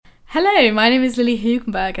Hello, my name is Lily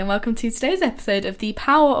Hugenberg and welcome to today's episode of the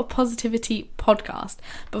Power of Positivity podcast.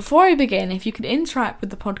 Before I begin, if you could interact with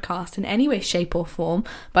the podcast in any way, shape or form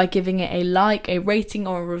by giving it a like, a rating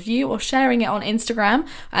or a review or sharing it on Instagram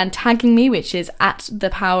and tagging me, which is at the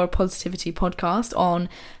Power of Positivity podcast on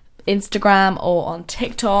Instagram or on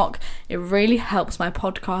TikTok, it really helps my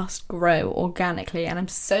podcast grow organically, and I'm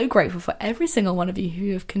so grateful for every single one of you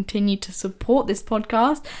who have continued to support this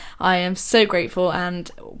podcast. I am so grateful,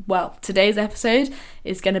 and well, today's episode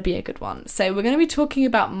is going to be a good one. So we're going to be talking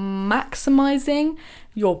about maximizing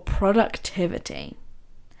your productivity.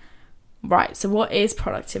 Right, so what is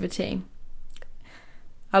productivity?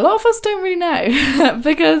 A lot of us don't really know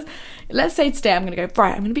because let's say today I'm going to go,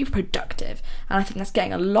 right, I'm going to be productive. And I think that's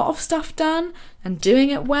getting a lot of stuff done and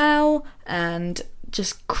doing it well and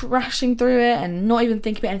just crashing through it and not even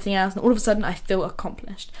thinking about anything else. And all of a sudden I feel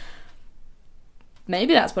accomplished.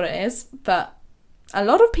 Maybe that's what it is, but a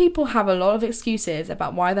lot of people have a lot of excuses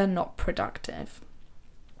about why they're not productive.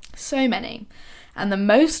 So many. And the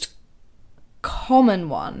most common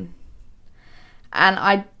one, and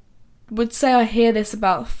I would say I hear this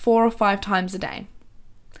about 4 or 5 times a day,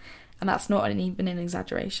 and that's not even an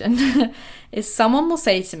exaggeration, is someone will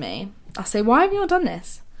say to me, I'll say, why have you not done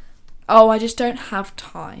this? Oh, I just don't have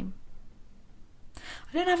time.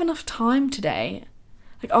 I don't have enough time today.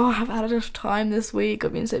 Like, oh, I haven't had enough time this week.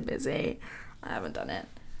 I've been so busy. I haven't done it.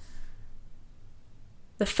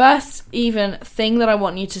 The first even thing that I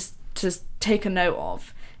want you to take a note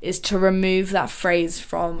of is to remove that phrase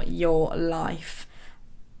from your life.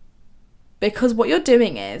 Because what you're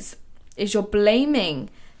doing is you're blaming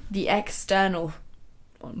the external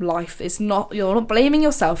life. You're not blaming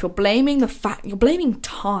yourself, you're blaming you're blaming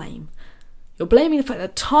time. You're blaming the fact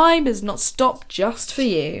that time is not stopped just for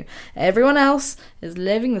you. Everyone else is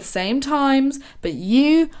living the same times, but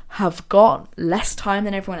you have got less time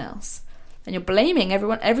than everyone else. And you're blaming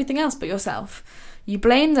everything else but yourself. You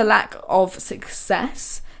blame the lack of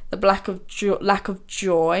success, the lack of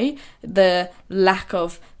joy, the lack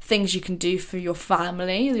of things you can do for your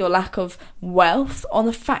family, your lack of wealth, on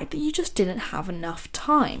the fact that you just didn't have enough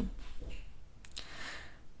time.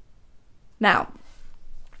 Now,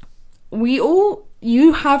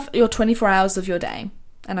 you have your 24 hours of your day,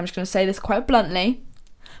 and I'm just going to say this quite bluntly,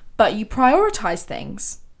 but you prioritize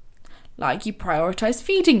things. Like you prioritize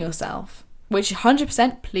feeding yourself, which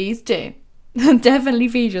 100% please do. Definitely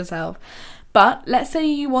feed yourself. But let's say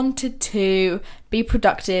you wanted to be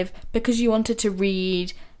productive because you wanted to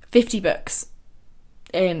read 50 books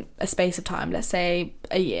in a space of time, let's say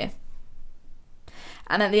a year.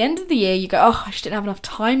 And at the end of the year, you go, oh, I just didn't have enough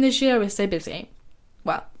time this year, I was so busy.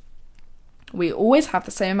 Well, we always have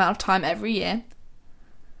the same amount of time every year.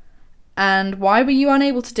 And why were you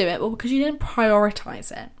unable to do it? Well, because you didn't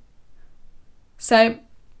prioritize it. So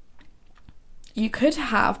you could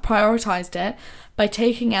have prioritized it by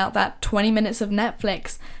taking out that 20 minutes of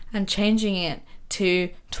Netflix and changing it to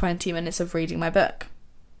 20 minutes of reading my book.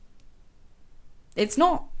 It's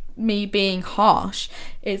not me being harsh,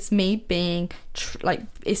 it's me being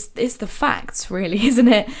it's the facts, really, isn't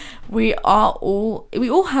it? We all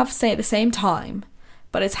have say at the same time,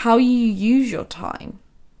 but it's how you use your time.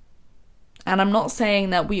 And I'm not saying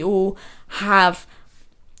that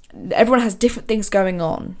everyone has different things going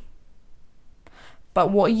on,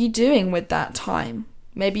 but what are you doing with that time?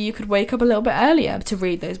 Maybe you could wake up a little bit earlier to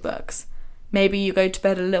read those books. Maybe you go to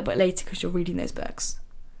bed a little bit later because you're reading those books.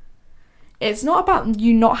 It's not about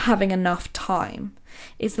you not having enough time.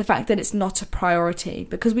 It's the fact that it's not a priority,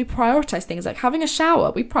 because we prioritize things like having a shower.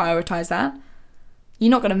 We prioritize that. You're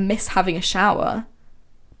not going to miss having a shower,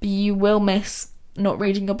 but you will miss not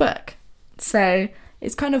reading a book. So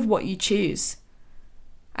it's kind of what you choose.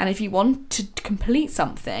 And if you want to complete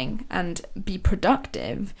something and be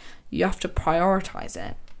productive, you have to prioritize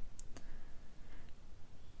it.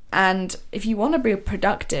 And if you want to be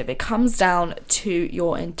productive, it comes down to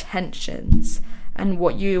your intentions and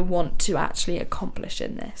what you want to actually accomplish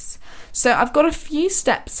in this. So I've got a few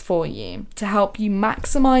steps for you to help you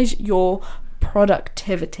maximize your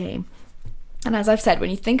productivity. And as I've said, when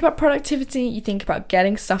you think about productivity, you think about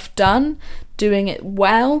getting stuff done, doing it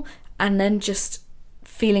well, and then just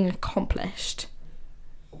feeling accomplished.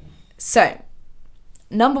 So,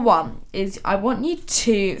 number 1 is I want you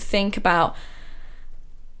to think about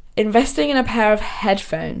investing in a pair of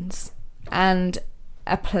headphones and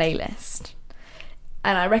a playlist.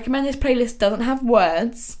 And I recommend this playlist doesn't have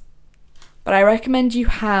words, but I recommend you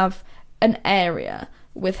have an area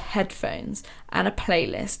with headphones and a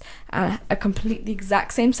playlist and a completely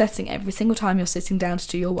exact same setting every single time you're sitting down to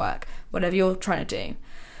do your work, whatever you're trying to do.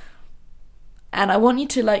 And I want you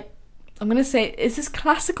to I'm going to say, it's this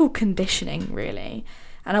classical conditioning, really.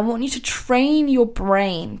 And I want you to train your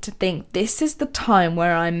brain to think, this is the time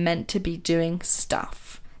where I'm meant to be doing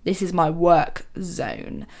stuff. This is my work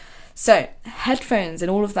zone. So headphones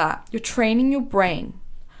and all of that, you're training your brain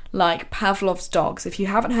like Pavlov's dogs. If you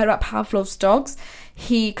haven't heard about Pavlov's dogs,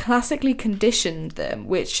 he classically conditioned them,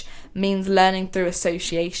 which means learning through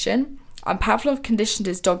association. And Pavlov conditioned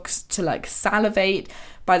his dogs to like salivate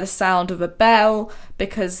by the sound of a bell,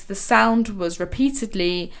 because the sound was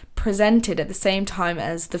repeatedly presented at the same time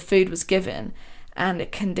as the food was given, and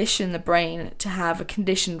it conditioned the brain to have a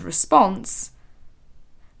conditioned response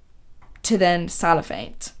to then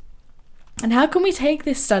salivate. And how can we take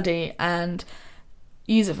this study and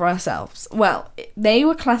use it for ourselves? Well, they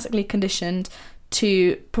were classically conditioned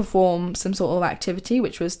to perform some sort of activity,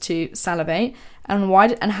 which was to salivate.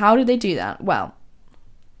 And how did they do that? Well,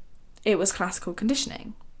 it was classical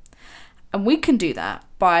conditioning. And we can do that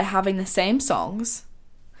by having the same songs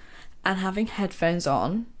and having headphones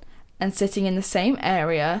on and sitting in the same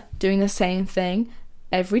area doing the same thing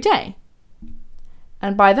every day.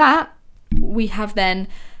 And by that, we have then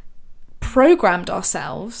programmed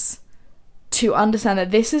ourselves to understand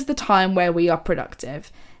that this is the time where we are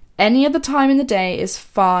productive. Any other time in the day is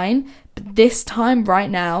fine, but this time right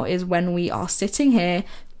now is when we are sitting here,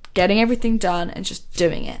 getting everything done and just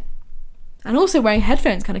doing it. And also wearing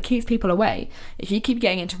headphones kind of keeps people away. If you keep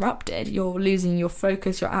getting interrupted, you're losing your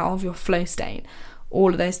focus, you're out of your flow state.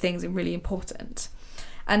 All of those things are really important.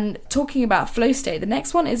 And talking about flow state, the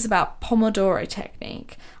next one is about Pomodoro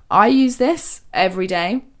technique. I use this every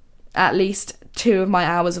day. At least 2 of my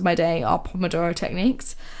hours of my day are Pomodoro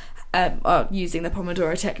techniques. Using the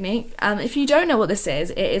Pomodoro technique. If you don't know what this is,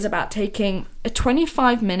 it is about taking a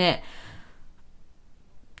 25-minute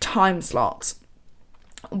time slot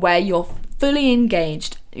where you're fully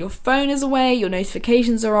engaged. Your phone is away, your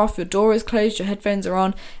notifications are off, your door is closed, your headphones are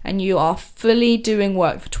on, and you are fully doing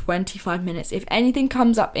work for 25 minutes. If anything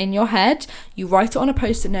comes up in your head, you write it on a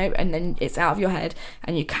post-it note and then it's out of your head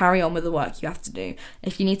and you carry on with the work you have to do.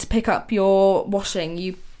 If you need to pick up your washing,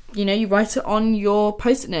 you write it on your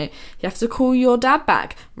post-it note. You have to call your dad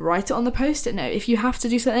back, write it on the post-it note. If you have to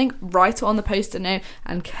do something, write it on the post-it note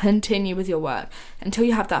and continue with your work until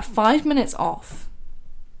you have that 5 minutes off.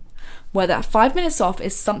 Where that 5 minutes off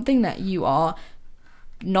is something that you are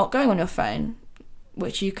not going on your phone,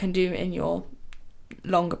 which you can do in your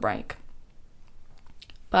longer break.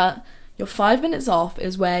 But your 5 minutes off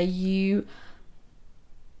is where you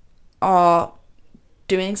are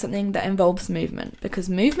doing something that involves movement, because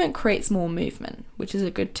movement creates more movement, which is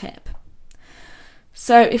a good tip.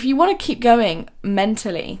 So if you want to keep going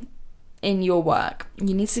mentally in your work,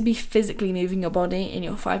 you need to be physically moving your body in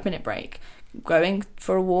your 5 minute break. Going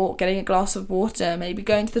for a walk, getting a glass of water, maybe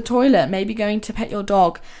going to the toilet, maybe going to pet your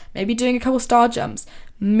dog, maybe doing a couple star jumps.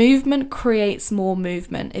 Movement creates more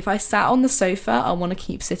movement. If I sat on the sofa, I want to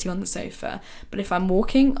keep sitting on the sofa. But if I'm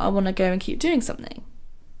walking, I want to go and keep doing something.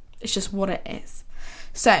 It's just what it is.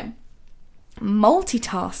 So,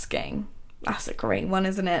 multitasking, that's a great one,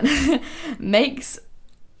 isn't it? Makes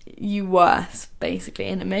you worse, basically,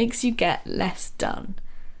 and it makes you get less done.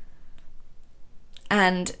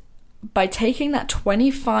 And by taking that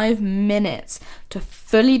 25 minutes to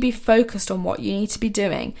fully be focused on what you need to be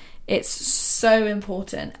doing, it's so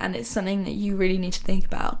important, and it's something that you really need to think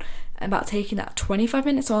about taking that 25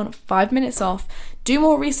 minutes on, 5 minutes off. Do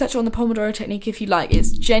more research on the Pomodoro technique if you like.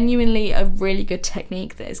 It's genuinely a really good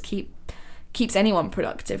technique that keeps anyone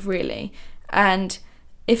productive, really. And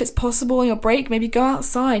if it's possible on your break, maybe go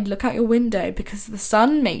outside, look out your window, because the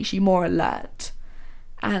sun makes you more alert.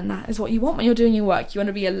 And that is what you want when you're doing your work. You want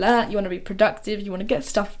to be alert, you want to be productive, you want to get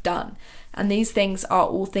stuff done. And these things are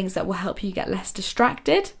all things that will help you get less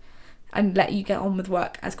distracted and let you get on with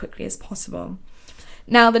work as quickly as possible.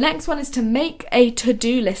 Now, the next one is to make a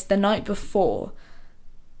to-do list the night before.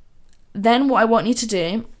 Then what I want you to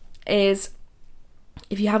do is,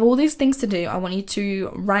 if you have all these things to do, I want you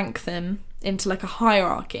to rank them into like a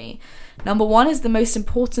hierarchy. Number 1 is the most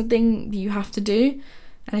important thing that you have to do.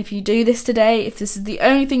 And if you do this today, if this is the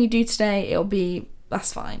only thing you do today,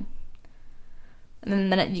 that's fine.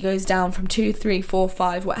 And then it goes down from 2, 3, 4,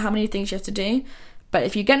 5, how many things you have to do. But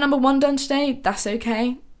if you get number 1 done today, that's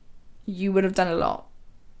okay. You would have done a lot.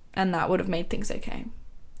 And that would have made things okay.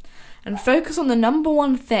 And focus on the number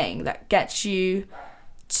 1 thing that gets you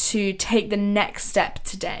to take the next step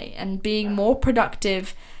today and being more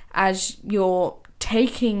productive as you're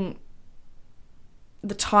taking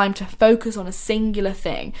the time to focus on a singular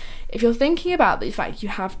thing. If you're thinking about the fact you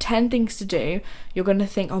have 10 things to do, you're going to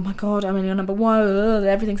think, oh my god, I'm only on number 1,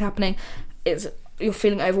 everything's happening. It's you're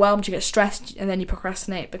feeling overwhelmed, you get stressed, and then you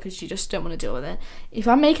procrastinate because you just don't want to deal with it. If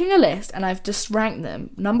I'm making a list and I've just ranked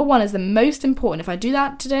them, number 1 is the most important. If I do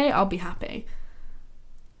that today, I'll be happy.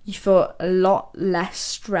 You feel a lot less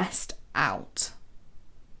stressed out.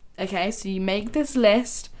 Okay, so you make this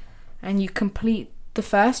list and you complete the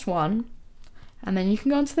first one, and then you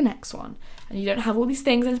can go on to the next one. And you don't have all these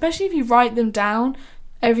things, and especially if you write them down,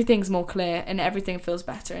 everything's more clear and everything feels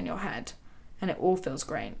better in your head, and it all feels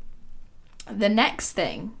great. The next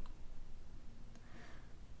thing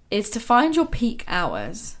is to find your peak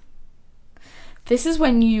hours. This is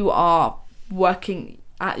when you are working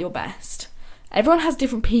at your best. Everyone has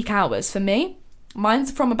different peak hours. For me,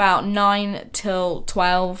 mine's from about 9 till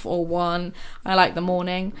 12 or 1. I like the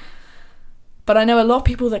morning. But I know a lot of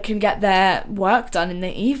people that can get their work done in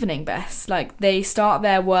the evening best. Like, they start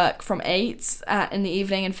their work from 8 in the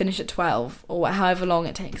evening and finish at 12, or however long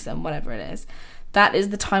it takes them, whatever it is. That is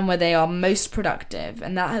the time where they are most productive,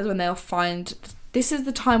 and that is when they'll find... This is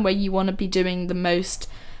the time where you want to be doing the most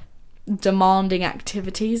demanding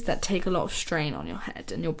activities that take a lot of strain on your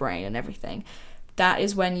head and your brain and everything. That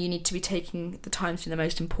is when you need to be taking the time to do the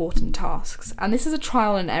most important tasks. And this is a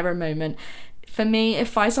trial and error moment. For me,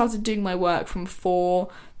 if I started doing my work from 4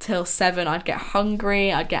 till 7, I'd get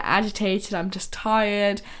hungry, I'd get agitated, I'm just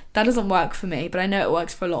tired. That doesn't work for me, but I know it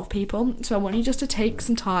works for a lot of people. So I want you just to take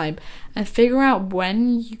some time and figure out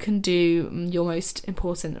when you can do your most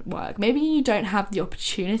important work. Maybe you don't have the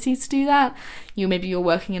opportunity to do that. Maybe you're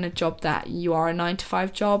working in a job that you are a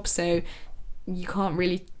 9-to-5 job, so you can't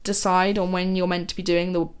really decide on when you're meant to be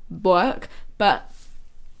doing the work. But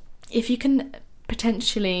if you can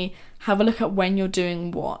potentially have a look at when you're doing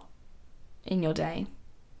what in your day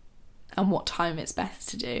and what time it's best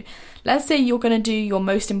to do. Let's say you're going to do your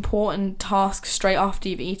most important task straight after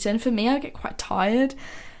you've eaten. For me, I get quite tired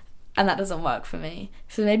and that doesn't work for me.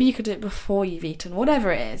 So maybe you could do it before you've eaten.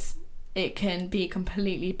 Whatever it is, it can be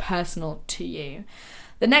completely personal to you.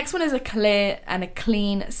 The next one is a clear and a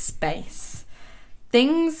clean space.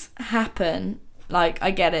 Things happen, like, I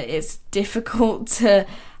get it, it's difficult to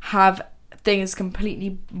have things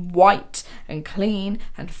completely white and clean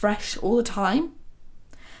and fresh all the time.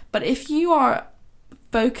 But if you are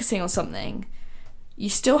focusing on something, you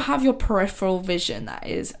still have your peripheral vision that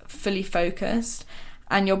is fully focused,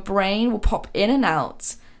 and your brain will pop in and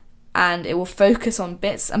out and it will focus on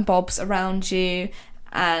bits and bobs around you,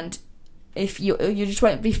 and if you just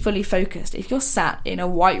won't be fully focused. If you're sat in a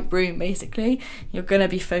white room, basically, you're going to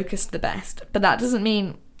be focused the best. But that doesn't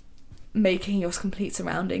mean making your complete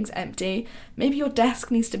surroundings empty. Maybe your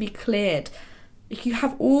desk needs to be cleared. If you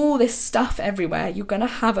have all this stuff everywhere, you're going to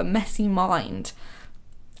have a messy mind,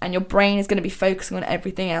 and your brain is going to be focusing on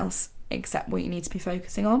everything else except what you need to be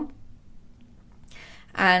focusing on.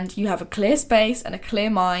 And you have a clear space and a clear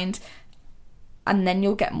mind, and then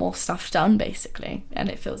you'll get more stuff done, basically, and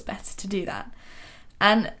it feels better to do that.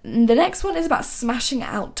 And the next one is about smashing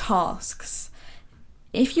out tasks.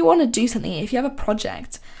 If you want to do something, if you have a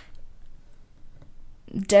project,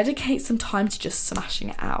 dedicate some time to just smashing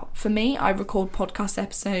it out. For me, I record podcast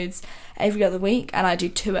episodes every other week, and I do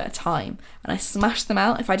 2 at a time, and I smash them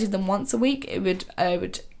out. If I did them once a week, it would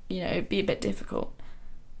be a bit difficult.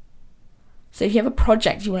 So if you have a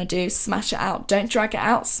project you want to do, smash it out. Don't drag it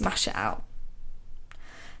out, smash it out.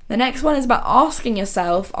 The next one is about asking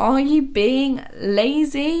yourself, are you being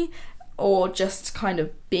lazy or just kind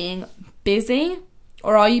of being busy,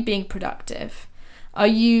 or are you being productive?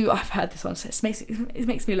 I've heard this one, so it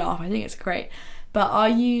makes me laugh. I think it's great. But are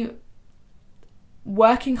you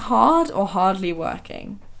working hard or hardly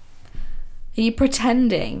working? Are you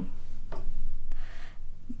pretending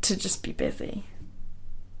to just be busy?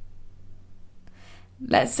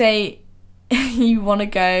 Let's say you want to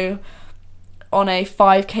go on a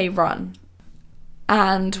 5k run,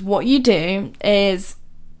 and what you do is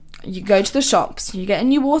you go to the shops, you get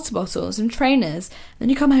new water bottles and trainers, then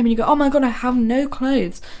you come home and you go, oh my god, I have no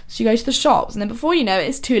clothes. So you go to the shops, and then before you know it,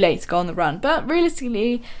 it's too late to go on the run. But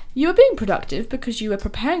realistically, you were being productive because you were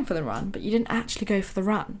preparing for the run, but you didn't actually go for the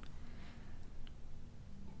run.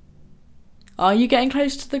 Are you getting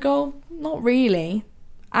close to the goal? Not really.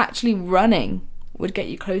 Actually running would get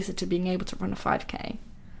you closer to being able to run a 5k.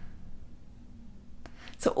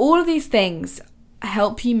 So all of these things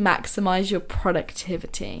help you maximize your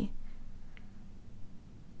productivity.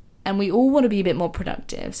 And we all want to be a bit more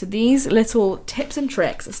productive. So these little tips and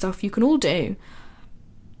tricks are stuff you can all do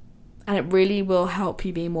and it really will help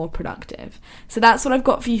you be more productive. So that's what I've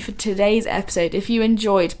got for you for today's episode. If you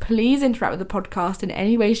enjoyed, please interact with the podcast in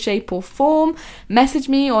any way, shape or form. Message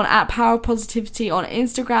me on @PowerOfPositivity on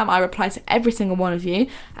Instagram. I reply to every single one of you,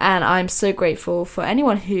 and I'm so grateful for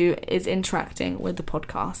anyone who is interacting with the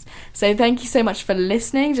podcast. So thank you so much for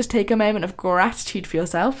listening. Just take a moment of gratitude for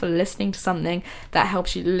yourself for listening to something that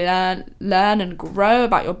helps you learn and grow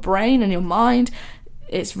about your brain and your mind.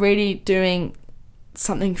 It's really doing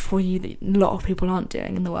something for you that a lot of people aren't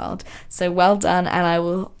doing in the world. So well done, and I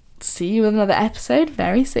will see you with another episode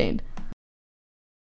very soon.